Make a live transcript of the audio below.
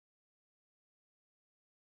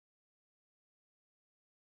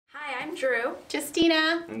I'm Drew.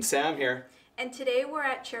 Justina. And Sam here. And today we're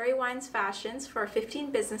at Cherry Wines Fashions for 15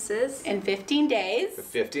 businesses. In 15 days. The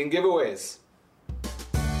 15 giveaways.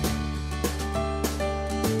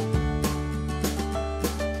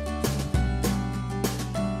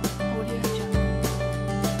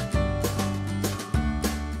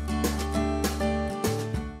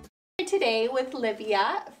 Today with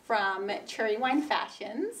Livia from Cherry Wine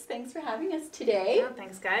Fashions. Thanks for having us today. Yeah,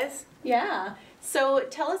 thanks guys. Yeah. So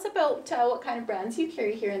tell us about what kind of brands you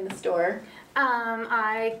carry here in the store.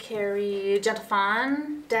 I carry Gentle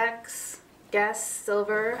Fawn, Dex, Guess,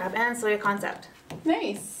 Silver, Crab, and Soya Concept.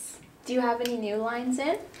 Nice. Do you have any new lines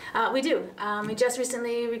in? We do. We just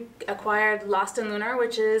recently acquired Lost in Lunar,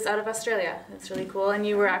 which is out of Australia. It's really cool, and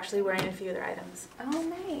you were actually wearing a few of their items.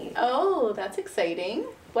 Oh, nice. Oh, that's exciting.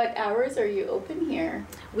 What hours are you open here?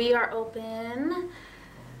 We are open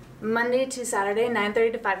Monday to Saturday,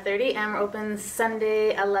 9:30 to 5:30, and we're open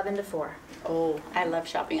Sunday, 11 to 4. Oh, I love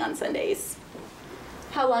shopping on Sundays.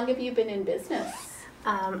 How long have you been in business?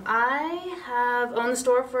 I have owned the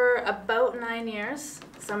store for about 9 years,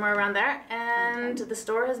 somewhere around there, and the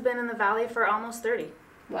store has been in the valley for almost 30.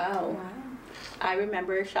 Wow. I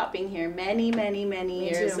remember shopping here many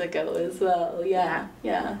years too. ago as well. Yeah.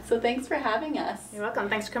 So thanks for having us. You're welcome.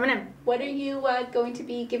 Thanks for coming in. What are you going to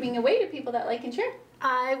be giving away to people that like and share?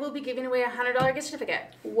 I will be giving away a $100 gift certificate.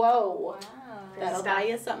 Whoa. Wow. That'll Stuff. buy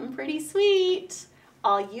you something pretty sweet.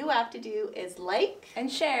 All you have to do is like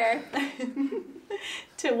And share.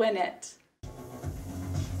 to win it.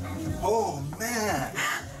 Oh man,